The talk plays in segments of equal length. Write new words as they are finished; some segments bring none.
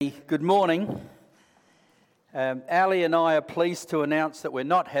Good morning. Ali and I are pleased to announce that we're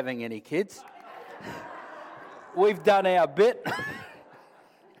not having any kids. We've done our bit,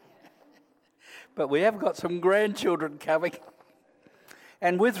 but we have got some grandchildren coming.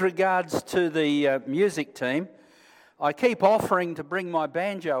 And with regards to the music team, I keep offering to bring my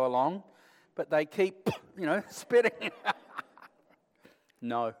banjo along, but they keep, spitting.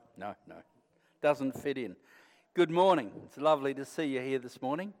 No. Doesn't fit in. Good morning. It's lovely to see you here this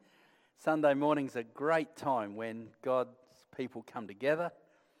morning. Sunday morning's a great time when God's people come together,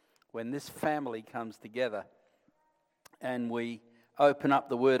 when this family comes together, and we open up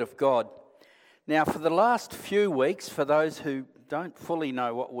the Word of God. Now, for the last few weeks, for those who don't fully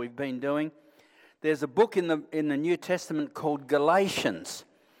know what we've been doing, there's a book in the New Testament called Galatians,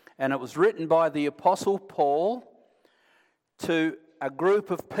 and it was written by the Apostle Paul to a group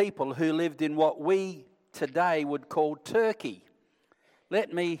of people who lived in what we today would call Turkey.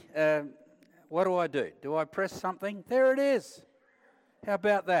 What do? Do I press something? There it is. How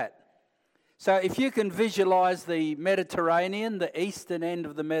about that? So if you can visualize the Mediterranean, the eastern end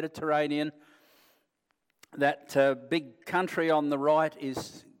of the Mediterranean, that big country on the right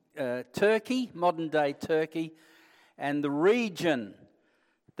is Turkey, modern-day Turkey, and the region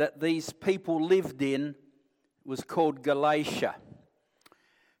that these people lived in was called Galatia.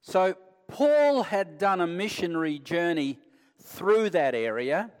 So Paul had done a missionary journey through that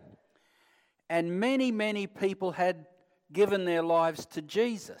area, and many people had given their lives to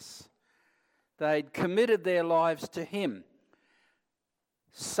Jesus. They'd committed their lives to him.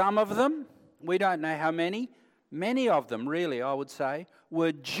 Some of them, we don't know how many of them really, I would say,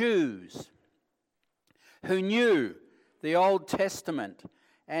 were Jews who knew the Old Testament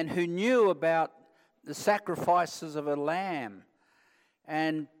and who knew about the sacrifices of a lamb.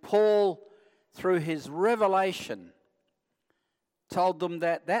 And Paul, through his revelation, told them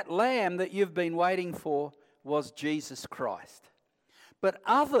that lamb that you've been waiting for was Jesus Christ. But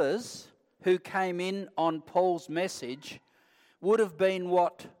others who came in on Paul's message would have been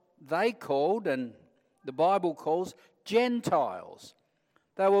what they called, and the Bible calls, Gentiles.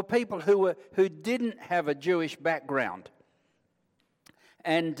 They were people who didn't have a Jewish background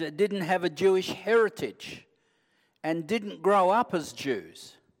and didn't have a Jewish heritage and didn't grow up as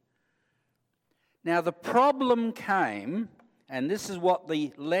Jews. Now the problem came, and this is what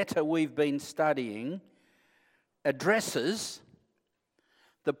the letter we've been studying addresses.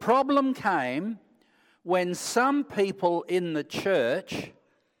 The problem came when some people in the church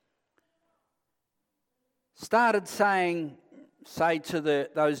started say to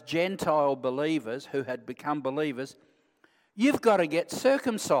those Gentile believers who had become believers, you've got to get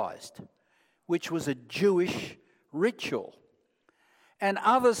circumcised, which was a Jewish ritual. And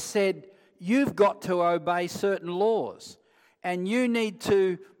others said, you've got to obey certain laws, and you need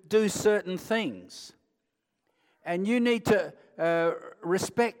to do certain things, and you need to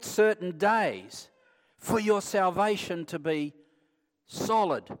respect certain days for your salvation to be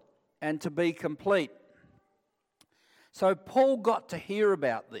solid and to be complete. So Paul got to hear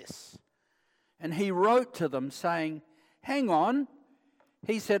about this, and he wrote to them saying, hang on.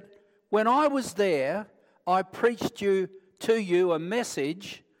 He said, when I was there, I preached to you a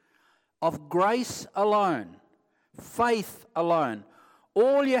message of grace alone, faith alone.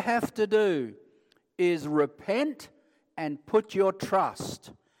 All you have to do is repent and put your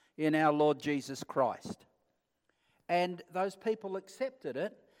trust in our Lord Jesus Christ. And those people accepted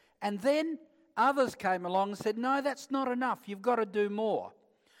it, and then others came along and said, no, that's not enough, you've got to do more.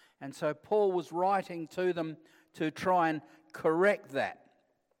 And so Paul was writing to them to try and correct that.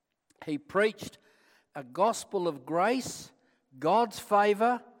 He preached a gospel of grace, God's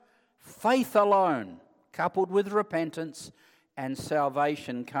favour, faith alone, coupled with repentance, and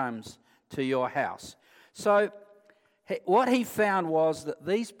salvation comes to your house. So what he found was that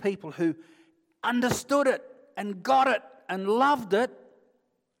these people who understood it and got it and loved it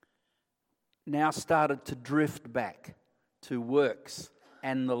now started to drift back to works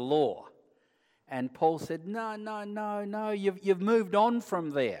and the law. And Paul said, no, you've moved on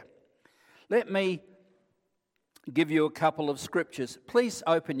from there. Let me give you a couple of scriptures. Please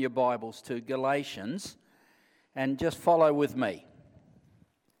open your Bibles to Galatians and just follow with me.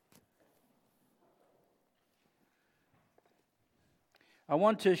 I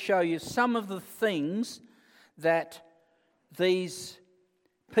want to show you some of the things that these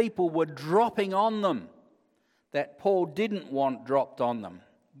people were dropping on them that Paul didn't want dropped on them.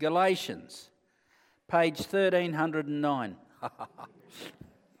 Galatians, page 1309.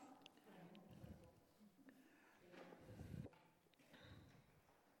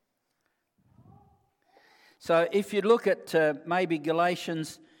 So if you look at maybe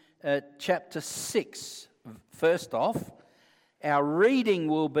Galatians chapter 6. First off, our reading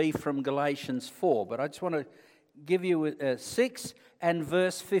will be from Galatians 4, but I just want to give you 6 and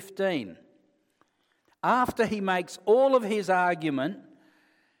verse 15. After he makes all of his argument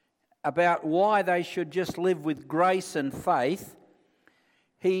about why they should just live with grace and faith,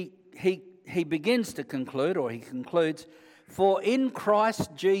 he begins to conclude, or he concludes, for in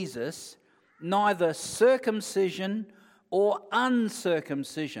Christ Jesus neither circumcision or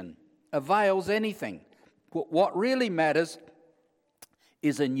uncircumcision avails anything. What really matters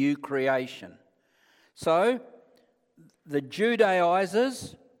is a new creation. So the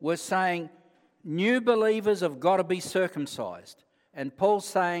Judaizers were saying new believers have got to be circumcised. And Paul's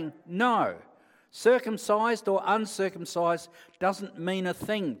saying, no, circumcised or uncircumcised doesn't mean a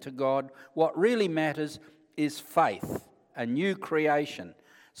thing to God. What really matters is faith, a new creation.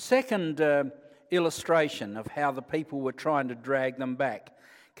 Second illustration of how the people were trying to drag them back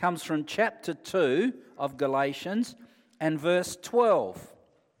comes from chapter 2 of Galatians and verse 12.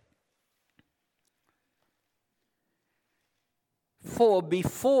 For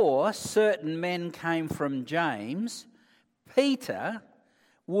before certain men came from James, Peter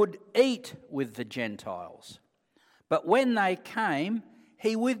would eat with the Gentiles. But when they came,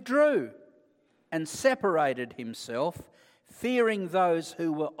 he withdrew and separated himself, fearing those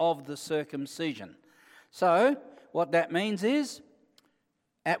who were of the circumcision. So, what that means is,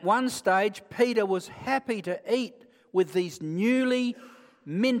 at one stage, Peter was happy to eat with these newly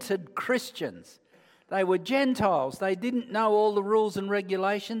minted Christians. They were Gentiles. They didn't know all the rules and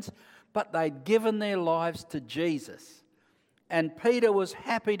regulations, but they'd given their lives to Jesus. And Peter was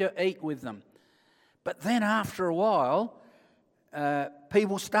happy to eat with them. But then after a while,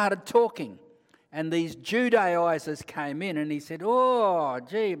 people started talking. And these Judaizers came in and he said, oh,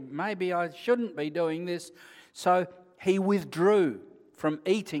 gee, maybe I shouldn't be doing this. So he withdrew from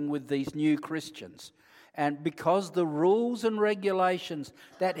eating with these new Christians. And because the rules and regulations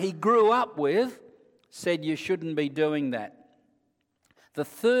that he grew up with said you shouldn't be doing that. The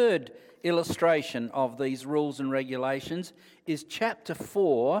third illustration of these rules and regulations is chapter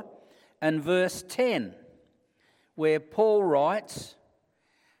 4 and verse 10, where Paul writes,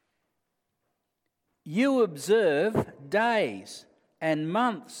 you observe days and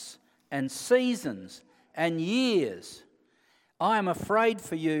months and seasons and years. I am afraid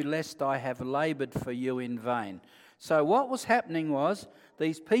for you lest I have laboured for you in vain. So what was happening was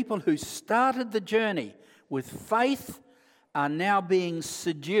these people who started the journey with faith are now being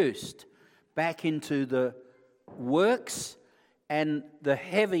seduced back into the works and the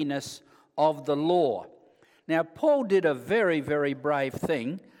heaviness of the law. Now, Paul did a very, very brave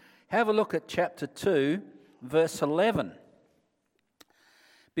thing. Have a look at chapter 2, verse 11.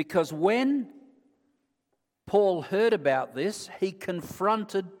 Because when Paul heard about this, he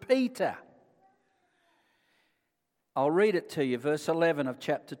confronted Peter. I'll read it to you, verse 11 of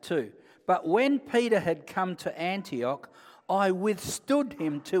chapter 2. But when Peter had come to Antioch, I withstood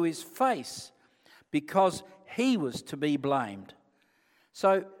him to his face, because he was to be blamed.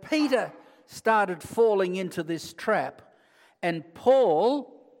 So Peter started falling into this trap, and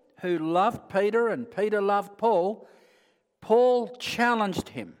Paul, who loved Peter and Peter loved Paul, Paul challenged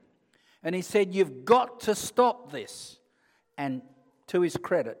him. And he said, you've got to stop this. And to his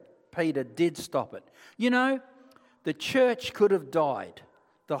credit, Peter did stop it. You know, the church could have died.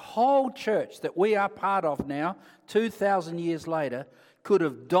 The whole church that we are part of now, 2,000 years later, could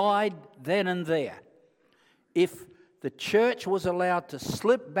have died then and there if the church was allowed to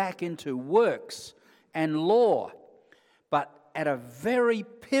slip back into works and law. But at a very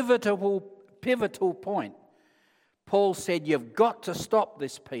pivotal point, Paul said, you've got to stop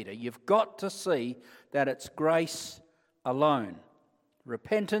this, Peter. You've got to see that it's grace alone.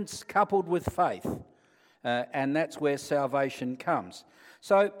 Repentance coupled with faith. And that's where salvation comes.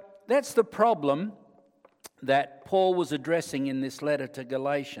 So that's the problem that Paul was addressing in this letter to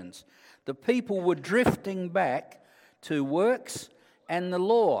Galatians. The people were drifting back to works and the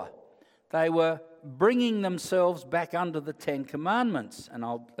law. They were bringing themselves back under the 10 Commandments. And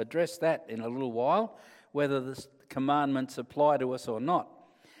I'll address that in a little while, whether the commandments apply to us or not.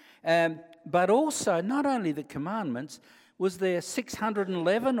 But also, not only the commandments, was there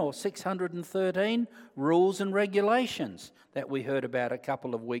 611 or 613 rules and regulations that we heard about a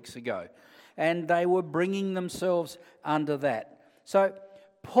couple of weeks ago. And they were bringing themselves under that. So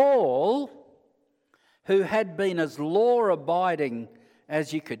Paul, who had been as law-abiding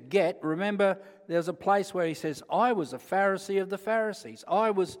as you could get, remember there's a place where he says, I was a Pharisee of the Pharisees.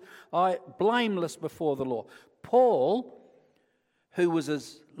 I blameless before the law. Paul, who was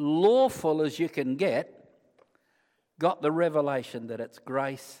as lawful as you can get, got the revelation that it's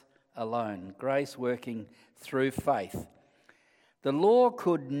grace alone. Grace working through faith. The law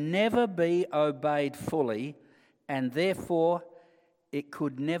could never be obeyed fully, and therefore it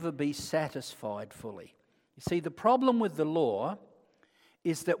could never be satisfied fully. You see, the problem with the law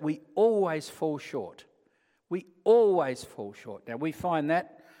is that we always fall short. We always fall short. Now, we find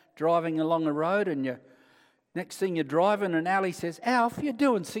that driving along a road, and next thing you're driving, and Ali says, "Alf, you're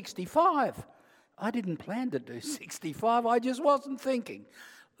doing 65. I didn't plan to do 65. I just wasn't thinking.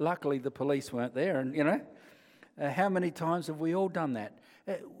 Luckily, the police weren't there, and how many times have we all done that?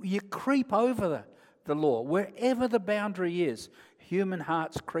 You creep over the law. Wherever the boundary is, human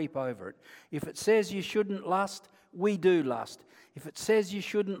hearts creep over it. If it says you shouldn't lust, we do lust. If it says you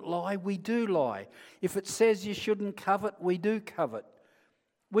shouldn't lie, we do lie. If it says you shouldn't covet, we do covet.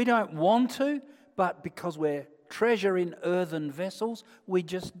 We don't want to, but because we're treasure in earthen vessels, we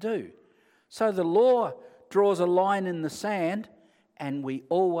just do. So the law draws a line in the sand, and we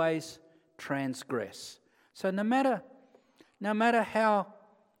always transgress. So no matter how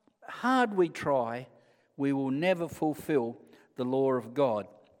hard we try, we will never fulfill the law of God.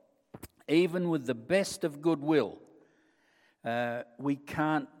 Even with the best of goodwill, we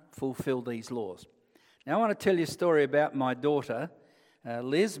can't fulfill these laws. Now I want to tell you a story about my daughter,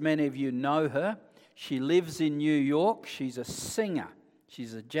 Liz. Many of you know her. She lives in New York. She's a singer.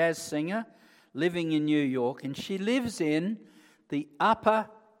 She's a jazz singer living in New York, and she lives in the Upper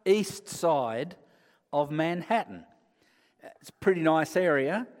East Side of Manhattan. It's a pretty nice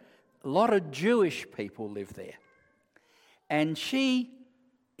area. A lot of Jewish people live there. And she,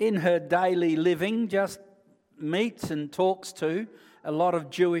 in her daily living, just meets and talks to a lot of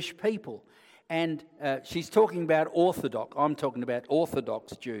Jewish people. And she's talking about Orthodox. I'm talking about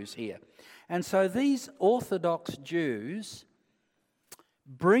Orthodox Jews here. And so these Orthodox Jews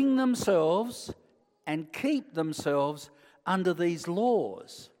bring themselves and keep themselves under these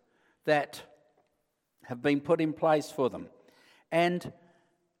laws that have been put in place for them. And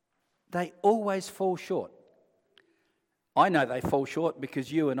they always fall short. I know they fall short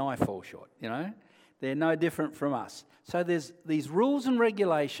because you and I fall short, They're no different from us. So there's these rules and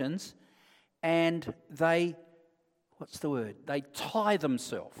regulations, and they tie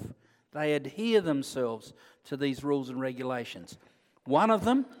themselves. They adhere themselves to these rules and regulations. One of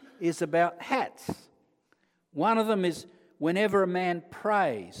them is about hats. One of them is whenever a man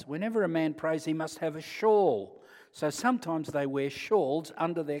prays, he must have a shawl. So sometimes they wear shawls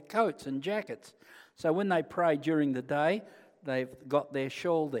under their coats and jackets. So when they pray during the day, they've got their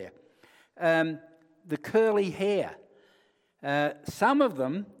shawl there. The curly hair. Some of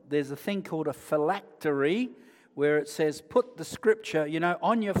them, there's a thing called a phylactery, where it says, put the scripture,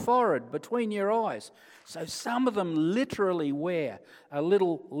 on your forehead, between your eyes. So some of them literally wear a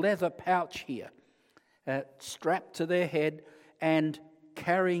little leather pouch here, strapped to their head and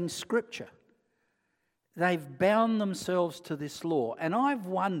carrying scripture. They've bound themselves to this law. And I've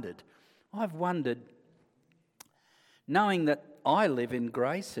wondered, knowing that I live in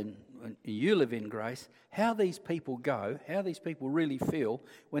grace and you live in grace, how these people really feel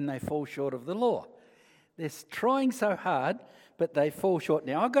when they fall short of the law. They're trying so hard, but they fall short.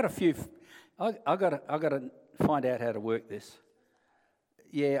 Now, I've got to find out how to work this.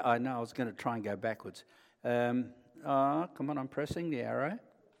 Yeah, I know. I was going to try and go backwards. Come on, I'm pressing the arrow.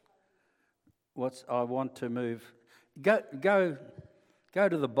 I want to move. Go to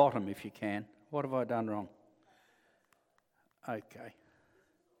the bottom if you can. What have I done wrong?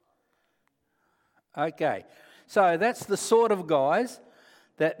 Okay. So that's the sort of guys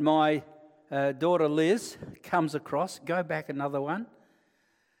that my daughter Liz comes across. Go back another one,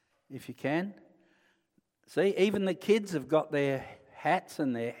 if you can. See, even the kids have got their hats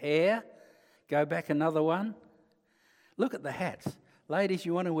and their hair. Go back another one. Look at the hats. Ladies,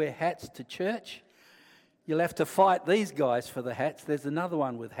 you want to wear hats to church? You'll have to fight these guys for the hats. There's another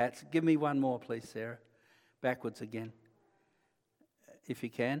one with hats. Give me one more, please, Sarah. Backwards again, if you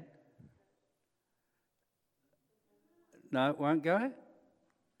can. No, it won't go?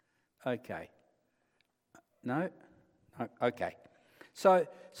 Okay. No? Okay. So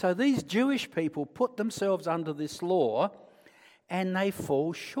these Jewish people put themselves under this law, and they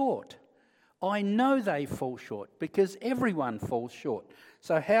fall short. I know they fall short because everyone falls short.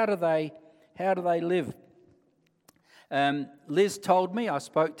 So how do they live? Liz told me, I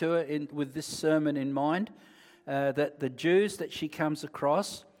spoke to her with this sermon in mind, that the Jews that she comes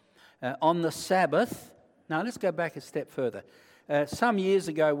across on the Sabbath. Now let's go back a step further. Some years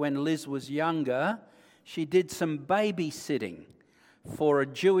ago when Liz was younger, she did some babysitting for a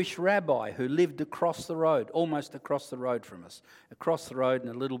Jewish rabbi who lived across the road, almost across the road from us, across the road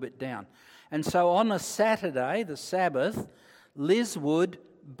and a little bit down. And so on a Saturday, the Sabbath, Liz would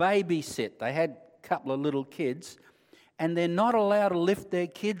babysit. They had a couple of little kids, and they're not allowed to lift their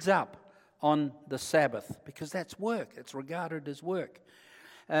kids up on the Sabbath because that's work. It's regarded as work.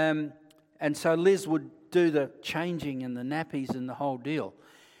 And so Liz would do the changing and the nappies and the whole deal.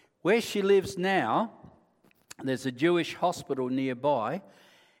 Where she lives now, there's a Jewish hospital nearby,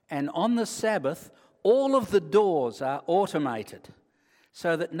 and on the Sabbath, all of the doors are automated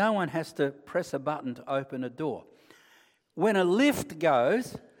so that no one has to press a button to open a door. When a lift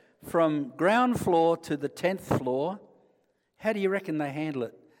goes from ground floor to the 10th floor, how do you reckon they handle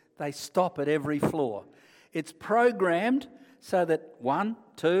it? They stop at every floor. It's programmed so that 1,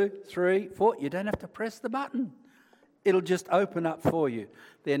 2, 3, 4, you don't have to press the button. It'll just open up for you.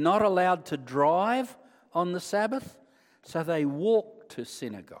 They're not allowed to drive on the Sabbath, so they walk to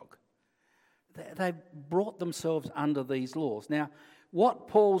synagogue. They've brought themselves under these laws. Now, what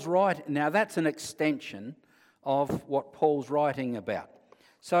Paul's writing, now that's an extension of what Paul's writing about.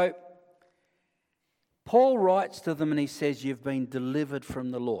 So, Paul writes to them and he says, you've been delivered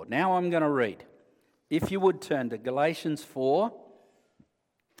from the law. Now I'm going to read. If you would turn to Galatians 4,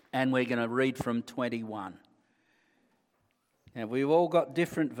 and we're going to read from 21. Now, we've all got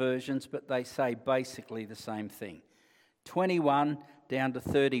different versions, but they say basically the same thing. 21 down to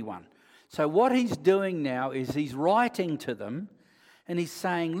 31. So what he's doing now is he's writing to them, and he's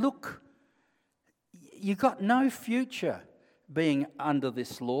saying, look, you've got no future being under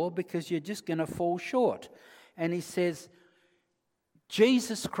this law because you're just going to fall short. And he says,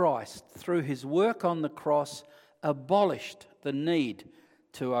 Jesus Christ, through his work on the cross, abolished the need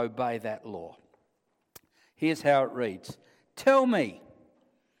to obey that law. Here's how it reads. Tell me,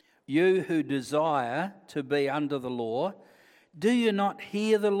 you who desire to be under the law, do you not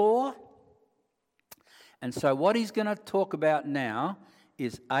hear the law? And so what he's going to talk about now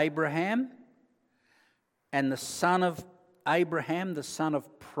is Abraham and the son of Abraham, the son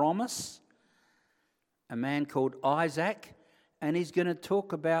of promise, a man called Isaac, and he's going to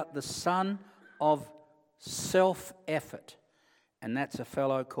talk about the son of self-effort, and that's a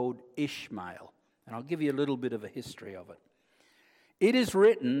fellow called Ishmael. And I'll give you a little bit of a history of it. It is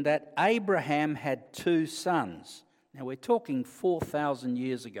written that Abraham had 2 sons. Now we're talking 4,000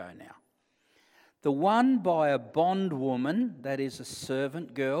 years ago now. The one by a bondwoman, that is a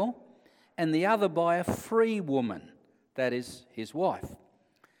servant girl, and the other by a free woman, that is his wife.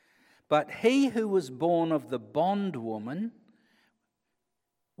 But he who was born of the bondwoman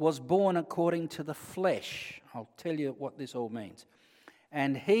was born according to the flesh. I'll tell you what this all means.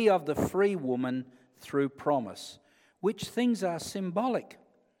 And he of the free woman through promise, which things are symbolic.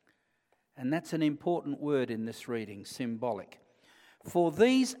 And that's an important word in this reading, symbolic. For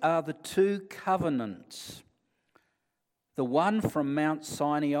these are the 2 covenants. The one from Mount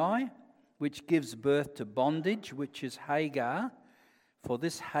Sinai, which gives birth to bondage, which is Hagar. For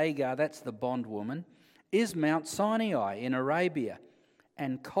this Hagar, that's the bondwoman, is Mount Sinai in Arabia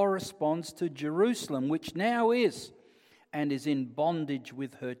and corresponds to Jerusalem, which now is, and is in bondage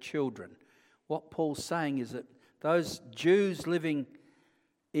with her children. What Paul's saying is that those Jews living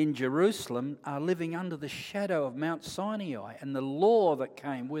in Jerusalem are living under the shadow of Mount Sinai and the law that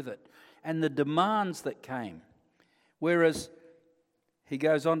came with it and the demands that came. Whereas he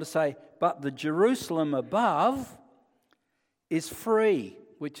goes on to say, but the Jerusalem above is free,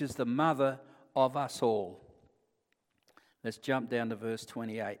 which is the mother of us all. Let's jump down to verse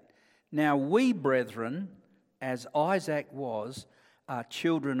 28. Now we, brethren, as Isaac was, are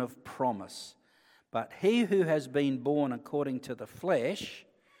children of promise. But he who has been born according to the flesh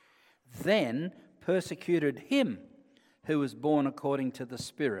then persecuted him who was born according to the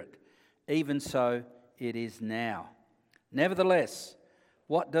Spirit. Even so it is now. Nevertheless,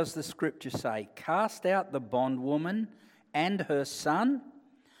 what does the Scripture say? Cast out the bondwoman and her son,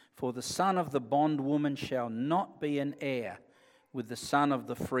 for the son of the bondwoman shall not be an heir with the son of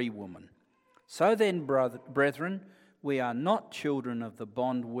the free woman. So then, brethren, we are not children of the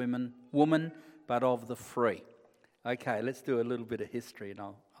bondwoman, but of the free. Okay, let's do a little bit of history, and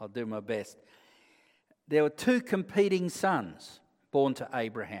I'll do my best. There were 2 competing sons born to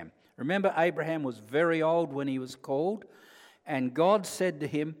Abraham. Remember, Abraham was very old when he was called, and God said to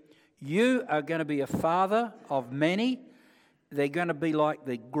him, you are going to be a father of many. They're going to be like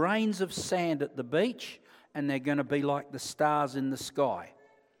the grains of sand at the beach, and they're going to be like the stars in the sky.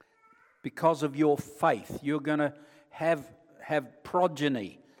 Because of your faith, you're going to have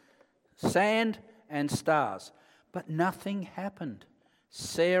progeny, sand and stars. But nothing happened.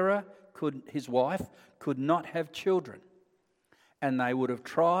 Sarah, his wife, could not have children. And they would have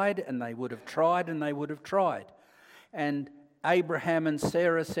tried, and they would have tried, and they would have tried. And Abraham and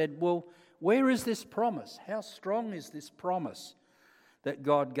Sarah said, well, where is this promise? How strong is this promise that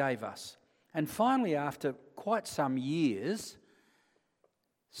God gave us. And finally, after quite some years,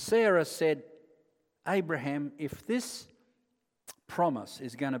 Sarah said, Abraham, if this promise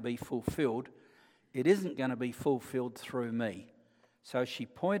is going to be fulfilled, it isn't going to be fulfilled through me. So she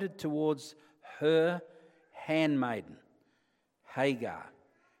pointed towards her handmaiden, Hagar,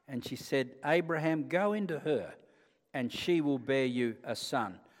 and she said, Abraham, go into her, and she will bear you a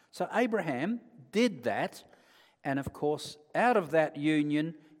son. So Abraham did that, and of course, out of that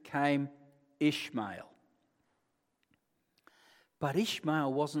union came Ishmael. But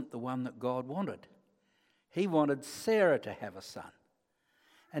Ishmael wasn't the one that God wanted. He wanted Sarah to have a son.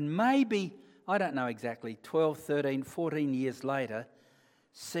 And maybe, I don't know exactly, 12, 13, 14 years later,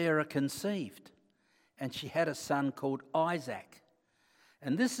 Sarah conceived. And she had a son called Isaac.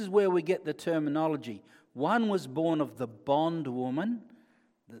 And this is where we get the terminology. One was born of the bondwoman,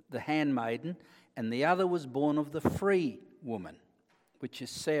 the handmaiden, and the other was born of the free woman, which is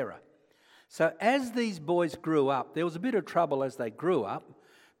Sarah. So as these boys grew up, there was a bit of trouble as they grew up,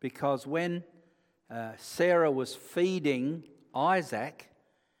 because when Sarah was feeding Isaac,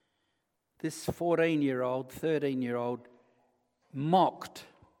 this 14-year-old, 13-year-old mocked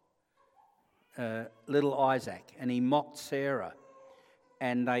little Isaac, and he mocked Sarah,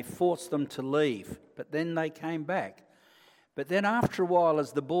 and they forced them to leave, but then they came back. But then after a while,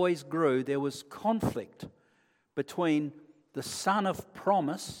 as the boys grew, there was conflict between the son of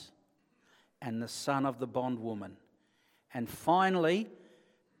promise and the son of the bondwoman. And finally,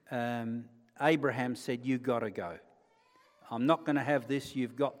 Abraham said, "You got to go. I'm not going to have this,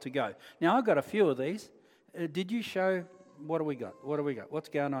 you've got to go." Now, I've got a few of these. Did you show, what do we got? What do we got? What's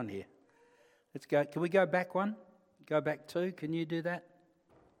going on here? Let's go. Can we go back one? Go back two? Can you do that?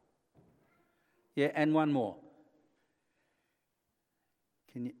 Yeah, and one more.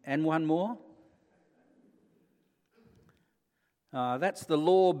 Can you? And one more? That's the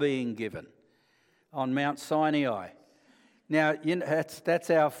law being given on Mount Sinai. Now, you know, that's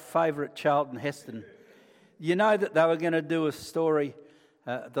our favourite Charlton Heston. You know that they were going to do a story,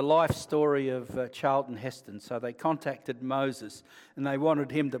 the life story of Charlton Heston. So they contacted Moses and they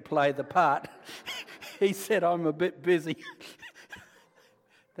wanted him to play the part. He said, "I'm a bit busy."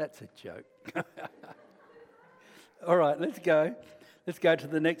 That's a joke. All right, let's go. Let's go to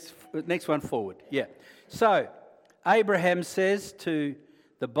the next one forward. Yeah. So Abraham says to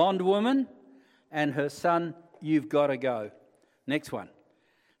the bondwoman and her son, "You've got to go." Next one.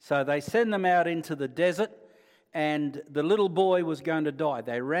 So they send them out into the desert, and the little boy was going to die.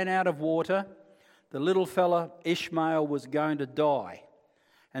 They ran out of water. The little fella, Ishmael, was going to die.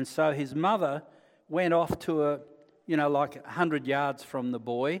 And so his mother went off to like 100 yards from the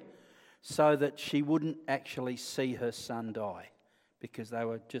boy, so that she wouldn't actually see her son die, because they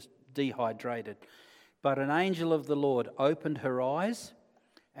were just dehydrated. But an angel of the Lord opened her eyes,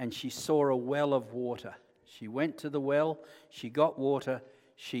 and she saw a well of water. She went to the well, she got water,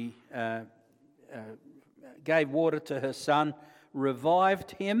 she gave water to her son,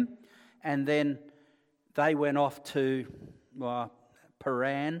 revived him, and then they went off to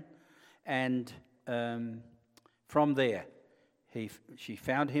Paran, and from there she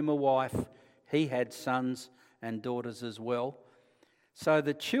found him a wife. He had sons and daughters as well. So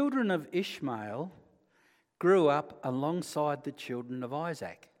the children of Ishmael grew up alongside the children of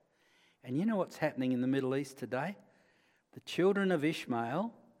Isaac. And you know what's happening in the Middle East today? The children of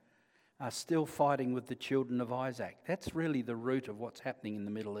Ishmael are still fighting with the children of Isaac. That's really the root of what's happening in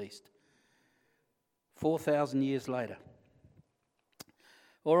the Middle East. 4,000 years later.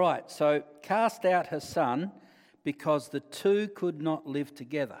 All right, so cast out her son because the two could not live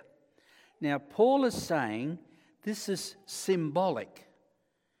together. Now, Paul is saying this is symbolic.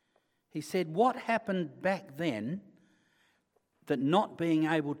 He said what happened back then, that not being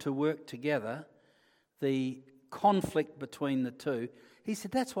able to work together, the conflict between the two, he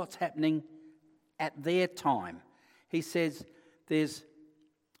said that's what's happening at their time. He says there's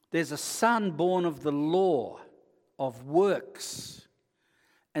a son born of the law, of works,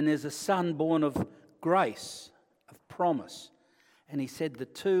 and there's a son born of grace, of promise. And he said the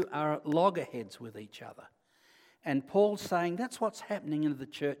two are at loggerheads with each other. And Paul's saying that's what's happening in the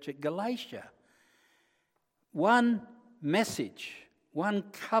church at Galatia. One message, one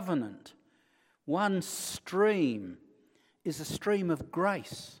covenant, one stream is a stream of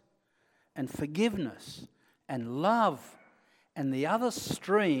grace and forgiveness and love, and the other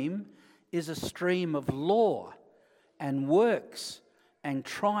stream is a stream of law and works and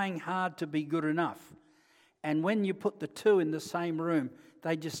trying hard to be good enough. And when you put the two in the same room,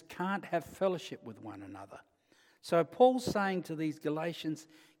 they just can't have fellowship with one another. So Paul's saying to these Galatians,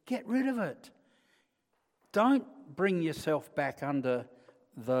 get rid of it. don't bring yourself back under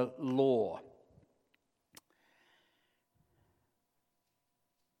the law.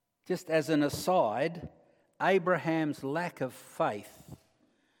 Just as an aside, Abraham's lack of faith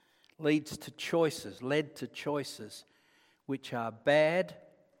led to choices which are bad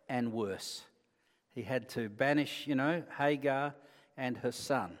and worse. He had to banish, Hagar and her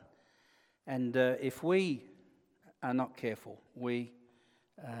son. And if we are not careful, we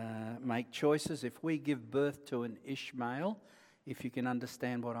make choices. If we give birth to an Ishmael, if you can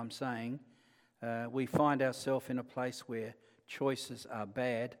understand what I'm saying, we find ourselves in a place where choices are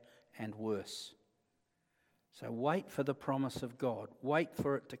bad and worse. So wait for the promise of God. Wait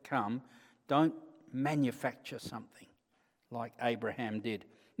for it to come. Don't manufacture something like Abraham did.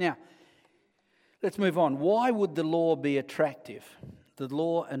 Now, let's move on. Why would the law be attractive? The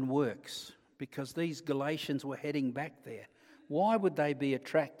law and works. Because these Galatians were heading back there. Why would they be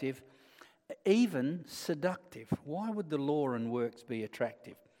attractive? Even seductive. Why would the law and works be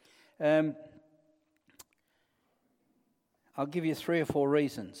attractive? I'll give you 3 or 4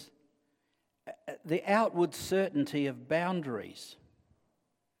 reasons. The outward certainty of boundaries.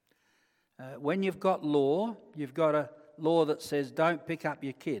 When you've got law, you've got a law that says don't pick up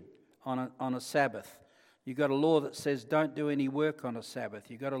your kid on a Sabbath. You've got a law that says don't do any work on a Sabbath.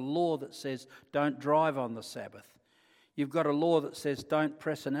 You've got a law that says don't drive on the Sabbath. You've got a law that says don't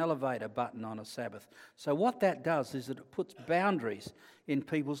press an elevator button on a Sabbath. So what that does is that it puts boundaries in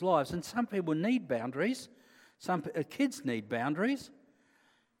people's lives. And some people need boundaries. Some kids need boundaries.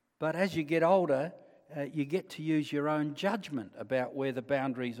 But as you get older, you get to use your own judgment about where the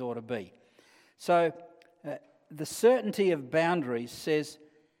boundaries ought to be. So the certainty of boundaries says,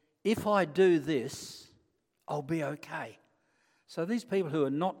 if I do this, I'll be okay. So these people who are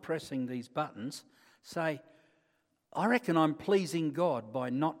not pressing these buttons say, I reckon I'm pleasing God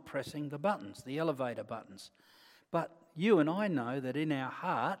by not pressing the buttons, the elevator buttons. But you and I know that in our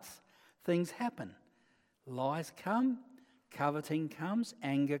hearts, things happen. Lies come, coveting comes,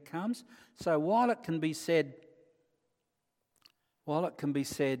 anger comes. So while it can be said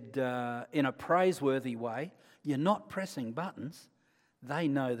in a praiseworthy way, you're not pressing buttons, they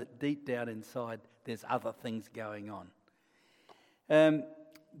know that deep down inside there's other things going on.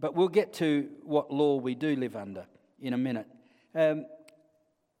 But we'll get to what law we do live under in a minute.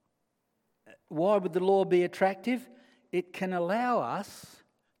 Why would the law be attractive? It can allow us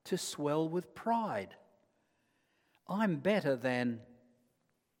to swell with pride. I'm better than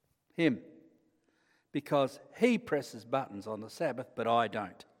him because he presses buttons on the Sabbath, but I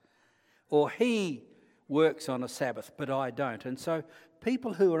don't. Or he works on a Sabbath, but I don't. And so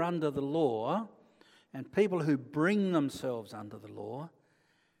people who are under the law and people who bring themselves under the law,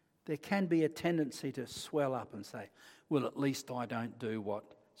 there can be a tendency to swell up and say, well, at least I don't do what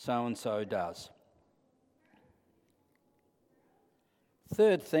so-and-so does.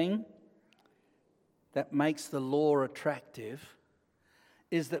 Third thing that makes the law attractive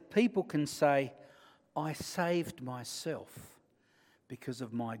is that people can say, I saved myself because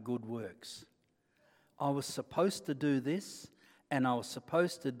of my good works. I was supposed to do this, and I was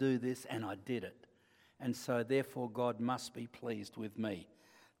supposed to do this, and I did it. And so therefore God must be pleased with me.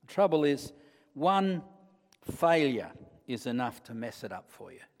 The trouble is, one failure is enough to mess it up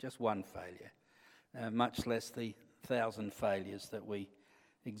for you. Just one failure, much less the 1,000 failures that we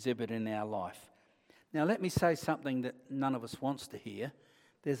exhibit in our life. Now let me say something that none of us wants to hear.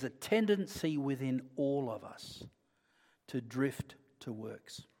 There's a tendency within all of us to drift to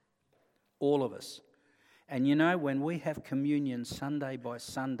works. All of us. And you know, when we have communion Sunday by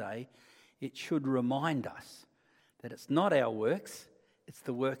Sunday, it should remind us that it's not our works, it's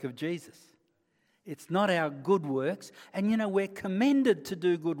the work of Jesus. It's not our good works. And you know, we're commended to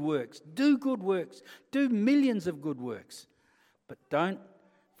do good works. Do good works. Do millions of good works. But don't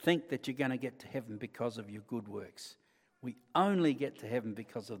think that you're going to get to heaven because of your good works. We only get to heaven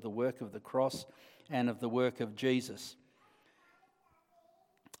because of the work of the cross and of the work of Jesus.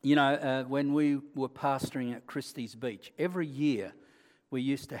 You know, when we were pastoring at Christie's Beach, every year we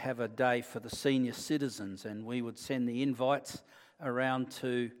used to have a day for the senior citizens, and we would send the invites around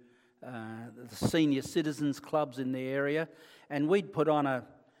to the senior citizens clubs in the area, and we'd put on a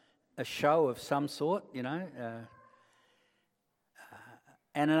show of some sort, you know,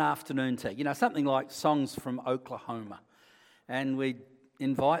 and an afternoon tea, you know, something like Songs from Oklahoma. And we'd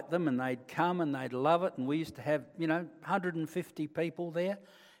invite them and they'd come and they'd love it. And we used to have, 150 people there,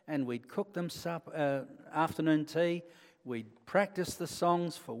 and we'd cook them afternoon tea. We'd practice the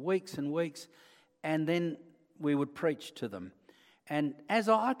songs for weeks and weeks, and then we would preach to them. And as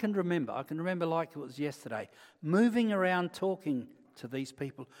I can remember like it was yesterday, moving around talking to these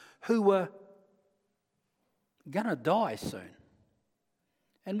people who were going to die soon.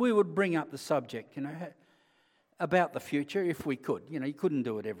 And we would bring up the subject, about the future if we could. You couldn't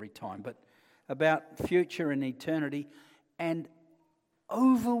do it every time, but about future and eternity. And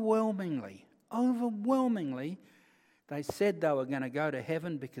overwhelmingly, they said they were going to go to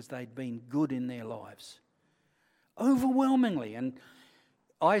heaven because they'd been good in their lives. Overwhelmingly. And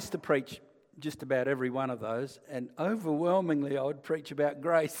I used to preach just about every one of those, and overwhelmingly I would preach about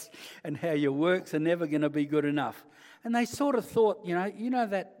grace and how your works are never going to be good enough. And they sort of thought,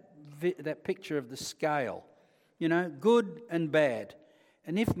 that picture of the scale, good and bad.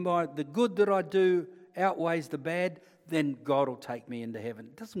 And if the good that I do outweighs the bad, then God will take me into heaven.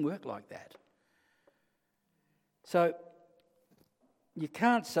 It doesn't work like that. So you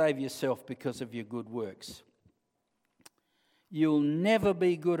can't save yourself because of your good works. You'll never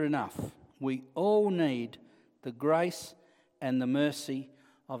be good enough. We all need the grace and the mercy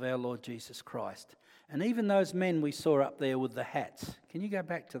of our Lord Jesus Christ. And even those men we saw up there with the hats. Can you go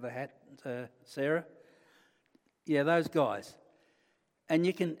back to the hat, Sarah? Yeah, those guys.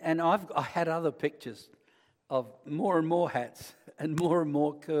 And I had other pictures of more and more hats and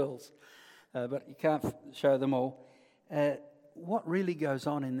more curls, but you can't show them all. What really goes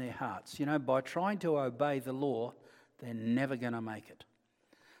on in their hearts? By trying to obey the law, they're never going to make it.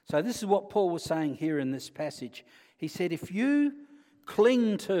 So this is what Paul was saying here in this passage. He said, if you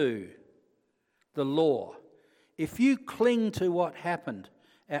cling to the law, if you cling to what happened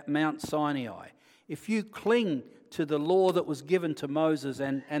at Mount Sinai, if you cling to the law that was given to Moses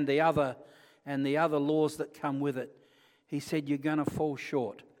and the other laws that come with it, he said you're going to fall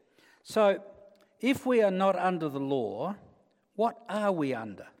short. So if we are not under the law, what are we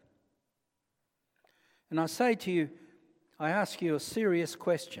under? And I say to you, I ask you a serious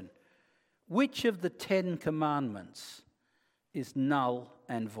question. Which of the 10 commandments is null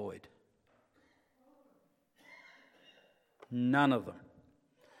and void? None of them.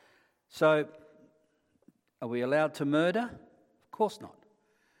 So, are we allowed to murder? Of course not.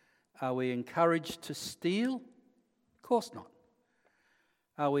 Are we encouraged to steal? Of course not.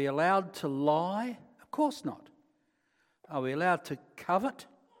 Are we allowed to lie? Of course not. Are we allowed to covet?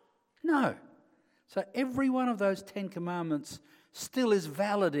 No. So every one of those 10 commandments still is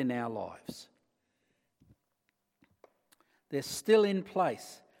valid in our lives. They're still in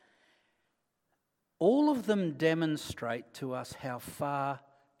place. All of them demonstrate to us how far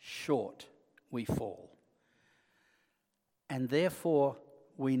short we fall. And therefore,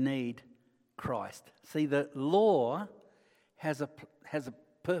 we need Christ. See, the law has a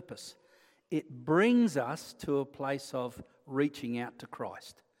purpose. It brings us to a place of reaching out to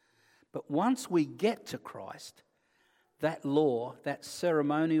Christ. But once we get to Christ, that law, that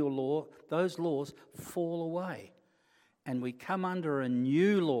ceremonial law, those laws fall away. And we come under a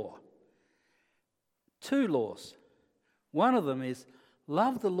new law. 2 laws. One of them is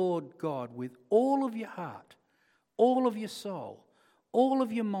love the Lord God with all of your heart, all of your soul, all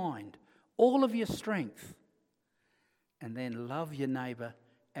of your mind, all of your strength. And then love your neighbour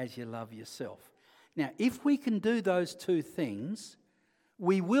as you love yourself. Now, if we can do those 2 things,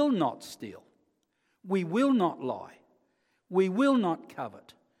 we will not steal. We will not lie. We will not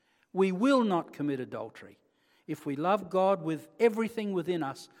covet. We will not commit adultery. If we love God with everything within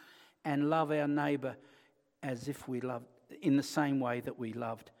us and love our neighbour as if we love in the same way that we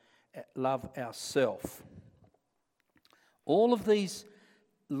love ourselves. All of these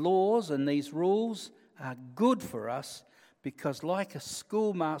laws and these rules are good for us because, like a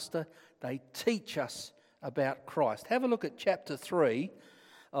schoolmaster, they teach us about Christ. Have a look at chapter 3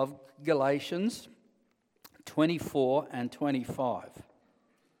 of Galatians 24 and 25.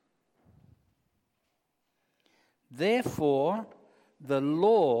 Therefore, the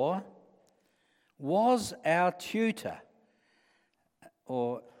law was our tutor,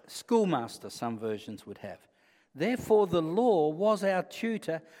 or schoolmaster, some versions would have. Therefore, the law was our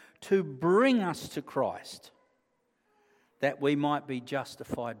tutor to bring us to Christ, that we might be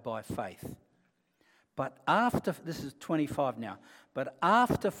justified by faith. But after, this is 25 now, but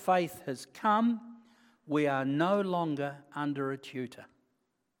after faith has come, we are no longer under a tutor.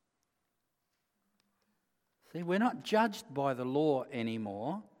 See, we're not judged by the law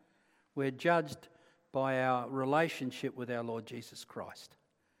anymore. We're judged by our relationship with our Lord Jesus Christ.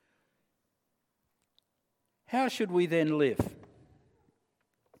 How should we then live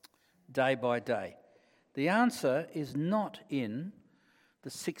day by day? The answer is not in the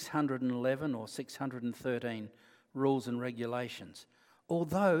 611 or 613 rules and regulations.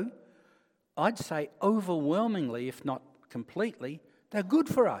 Although, I'd say overwhelmingly, if not completely, they're good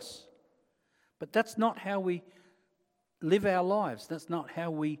for us. But that's not how we live our lives. That's not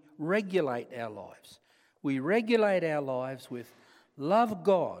how we regulate our lives. We regulate our lives with love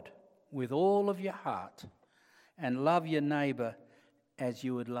God with all of your heart and love your neighbour as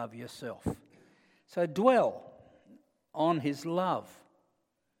you would love yourself. So dwell on his love.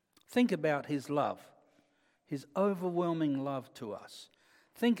 Think about his love, his overwhelming love to us.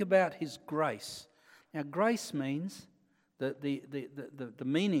 Think about his grace. Now, grace means, the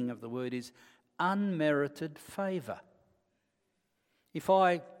meaning of the word is unmerited favour. If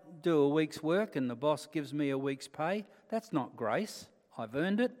I do a week's work and the boss gives me a week's pay, that's not grace. I've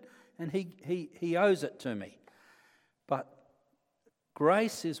earned it and he owes it to me. But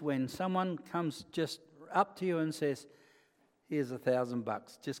grace is when someone comes just up to you and says, here's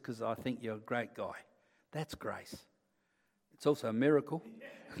 $1,000 just because I think you're a great guy. That's grace. It's also a miracle.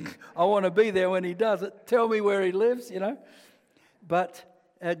 I want to be there when he does it. Tell me where he lives, But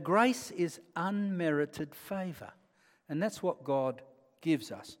grace is unmerited favour. And that's what God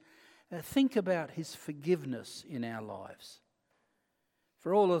gives us. Think about his forgiveness in our lives.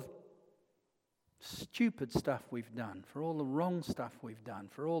 For all the stupid stuff we've done, for all the wrong stuff we've done,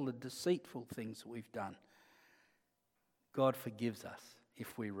 for all the deceitful things we've done, God forgives us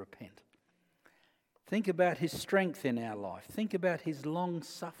if we repent. Think about his strength in our life. Think about his long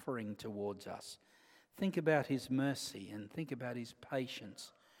suffering towards us. Think about his mercy and think about his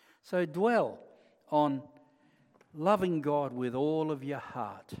patience. So dwell on loving God with all of your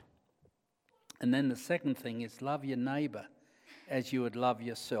heart. And then the second thing is love your neighbour as you would love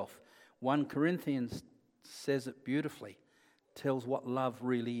yourself. 1 Corinthians says it beautifully, tells what love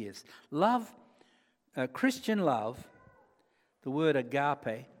really is. Love, Christian love, the word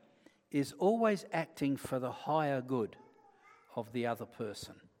agape, is always acting for the higher good of the other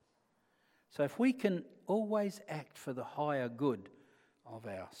person. So if we can always act for the higher good of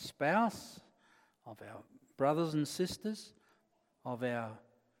our spouse, of our brothers and sisters, of our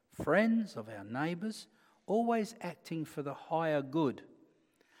friends, of our neighbours, always acting for the higher good.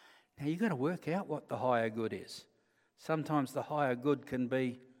 Now you've got to work out what the higher good is. Sometimes the higher good can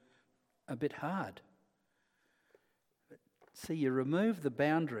be a bit hard. See, you remove the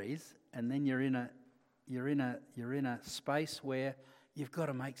boundaries and then you're in a space where you've got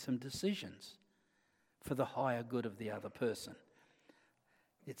to make some decisions for the higher good of the other person.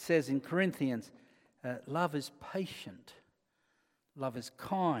 It says in Corinthians, love is patient, love is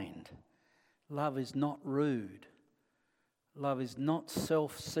kind, love is not rude, love is not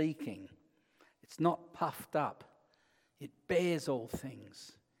self-seeking, it's not puffed up, it bears all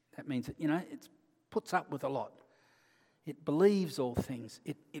things. That means that, it puts up with a lot. It believes all things.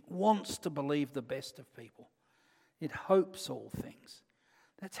 It wants to believe the best of people. It hopes all things.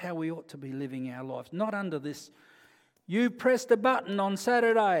 That's how we ought to be living our lives. Not under this, you pressed a button on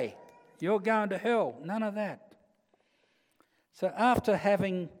Saturday, you're going to hell. None of that. So after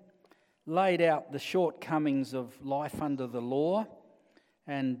having laid out the shortcomings of life under the law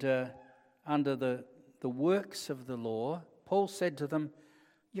and under the works of the law, Paul said to them,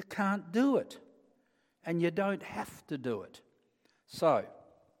 you can't do it. And you don't have to do it. So,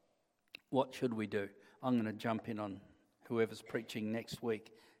 what should we do? I'm going to jump in on whoever's preaching next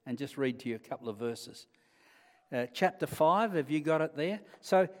week and just read to you a couple of verses. Chapter 5, have you got it there?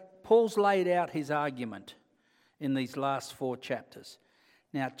 So, Paul's laid out his argument in these last 4 chapters.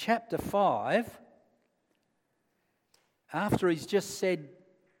 Now, chapter 5, after he's just said,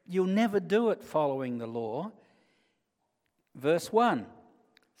 you'll never do it following the law, verse 1.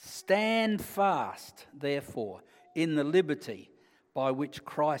 Stand fast, therefore, in the liberty by which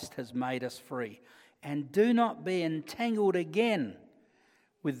Christ has made us free, and do not be entangled again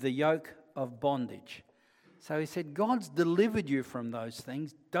with the yoke of bondage. So he said, God's delivered you from those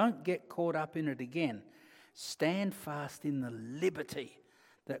things. Don't get caught up in it again. Stand fast in the liberty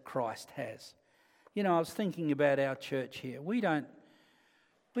that Christ has. I was thinking about our church here. We don't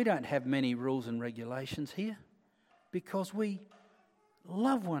have many rules and regulations here because we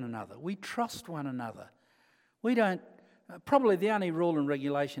love one another. We trust one another. We don't, probably the only rule and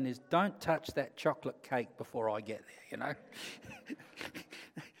regulation is don't touch that chocolate cake before I get there,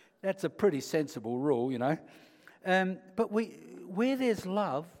 That's a pretty sensible rule, But where there's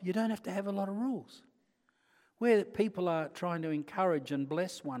love, you don't have to have a lot of rules. Where people are trying to encourage and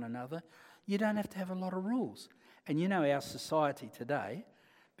bless one another, you don't have to have a lot of rules. And our society today,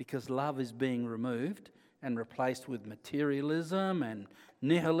 because love is being removed and replaced with materialism and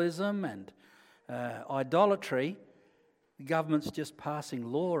nihilism and idolatry, the government's just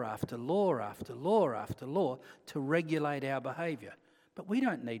passing law after law after law after law to regulate our behaviour. But we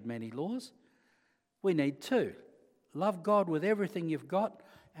don't need many laws. We need 2. Love God with everything you've got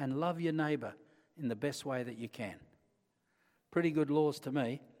and love your neighbour in the best way that you can. Pretty good laws to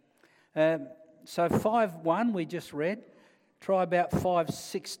me. So 5:1 we just read. Try about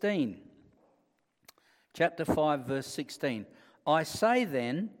 5:16. Chapter 5, verse 16. I say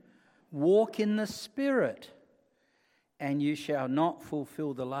then, walk in the Spirit, and you shall not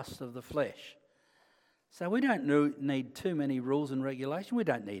fulfill the lust of the flesh. So we don't need too many rules and regulations. We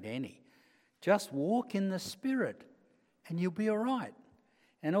don't need any. Just walk in the Spirit, and you'll be all right.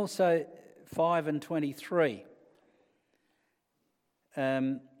 And also 5 and 23.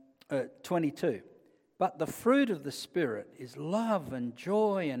 22. But the fruit of the Spirit is love and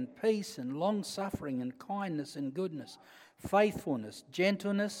joy and peace and long-suffering and kindness and goodness, faithfulness,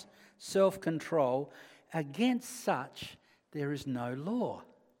 gentleness, self-control. Against such there is no law.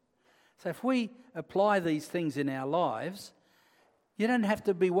 So if we apply these things in our lives, you don't have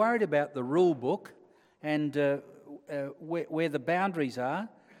to be worried about the rule book and where the boundaries are.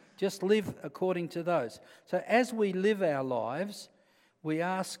 Just live according to those. So as we live our lives, we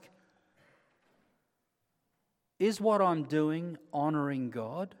ask, is what I'm doing honouring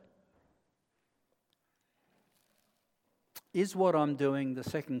God? Is what I'm doing, the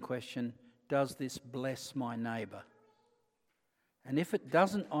second question, does this bless my neighbour? And if it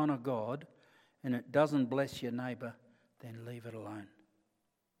doesn't honour God and it doesn't bless your neighbour, then leave it alone.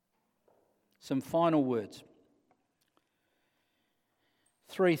 Some final words.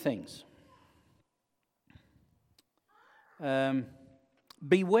 3 things.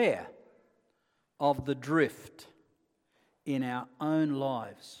 Beware of the drift in our own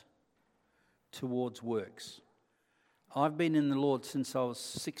lives towards works. I've been in the Lord since I was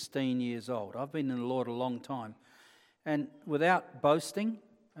 16 years old. I've been in the Lord a long time. And without boasting,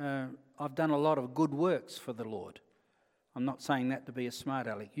 I've done a lot of good works for the Lord. I'm not saying that to be a smart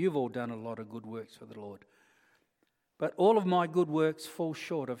aleck. You've all done a lot of good works for the Lord. But all of my good works fall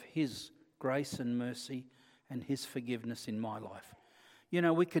short of His grace and mercy and His forgiveness in my life. You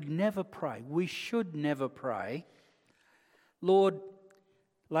know, we could never pray. We should never pray, Lord,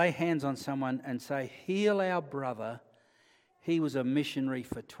 lay hands on someone and say, heal our brother. He was a missionary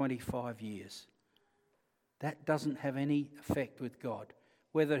for 25 years. That doesn't have any effect with God.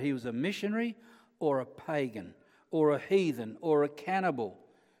 Whether he was a missionary or a pagan or a heathen or a cannibal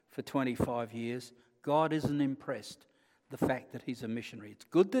for 25 years, God isn't impressed the fact that he's a missionary. It's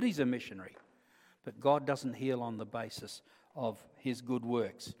good that he's a missionary, but God doesn't heal on the basis of his good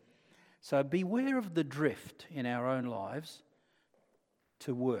works. So beware of the drift in our own lives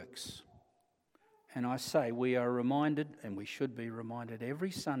to works. And I say we are reminded, and we should be reminded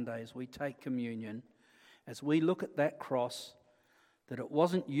every Sunday as we take communion, as we look at that cross, that it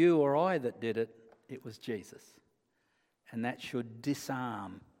wasn't you or I that did it, it was Jesus. And that should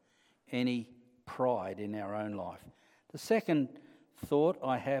disarm any pride in our own life. The second thought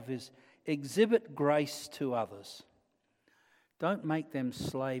I have is exhibit grace to others. Don't make them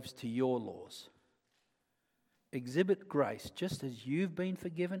slaves to your laws. Exhibit grace. Just as you've been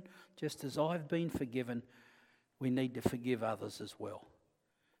forgiven, just as I've been forgiven, we need to forgive others as well.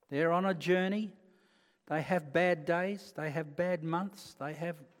 They're on a journey. They have bad days. They have bad months. They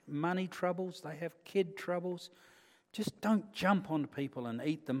have money troubles. They have kid troubles. Just don't jump on people and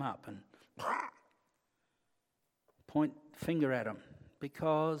eat them up and point finger at them,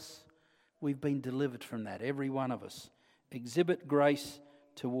 because we've been delivered from that, every one of us. Exhibit grace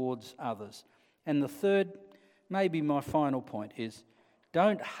towards others. And the third, maybe my final point, is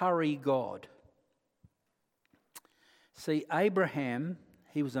don't hurry God. See, Abraham,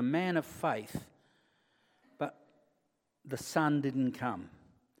 he was a man of faith, but the son didn't come.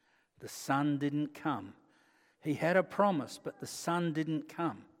 The son didn't come. He had a promise, but the son didn't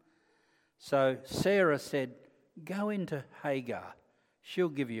come. So Sarah said, go into Hagar. She'll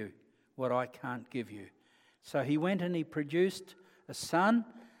give you what I can't give you. So he went and he produced a son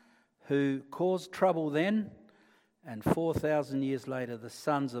who caused trouble then, and 4,000 years later the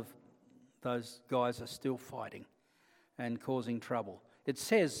sons of those guys are still fighting and causing trouble. It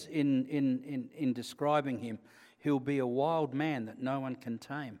says in describing him, he'll be a wild man that no one can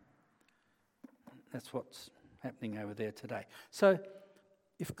tame. That's what's happening over there today. So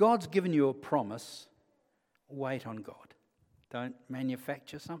if God's given you a promise, wait on God. Don't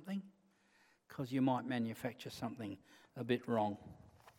manufacture something, because you might manufacture something a bit wrong.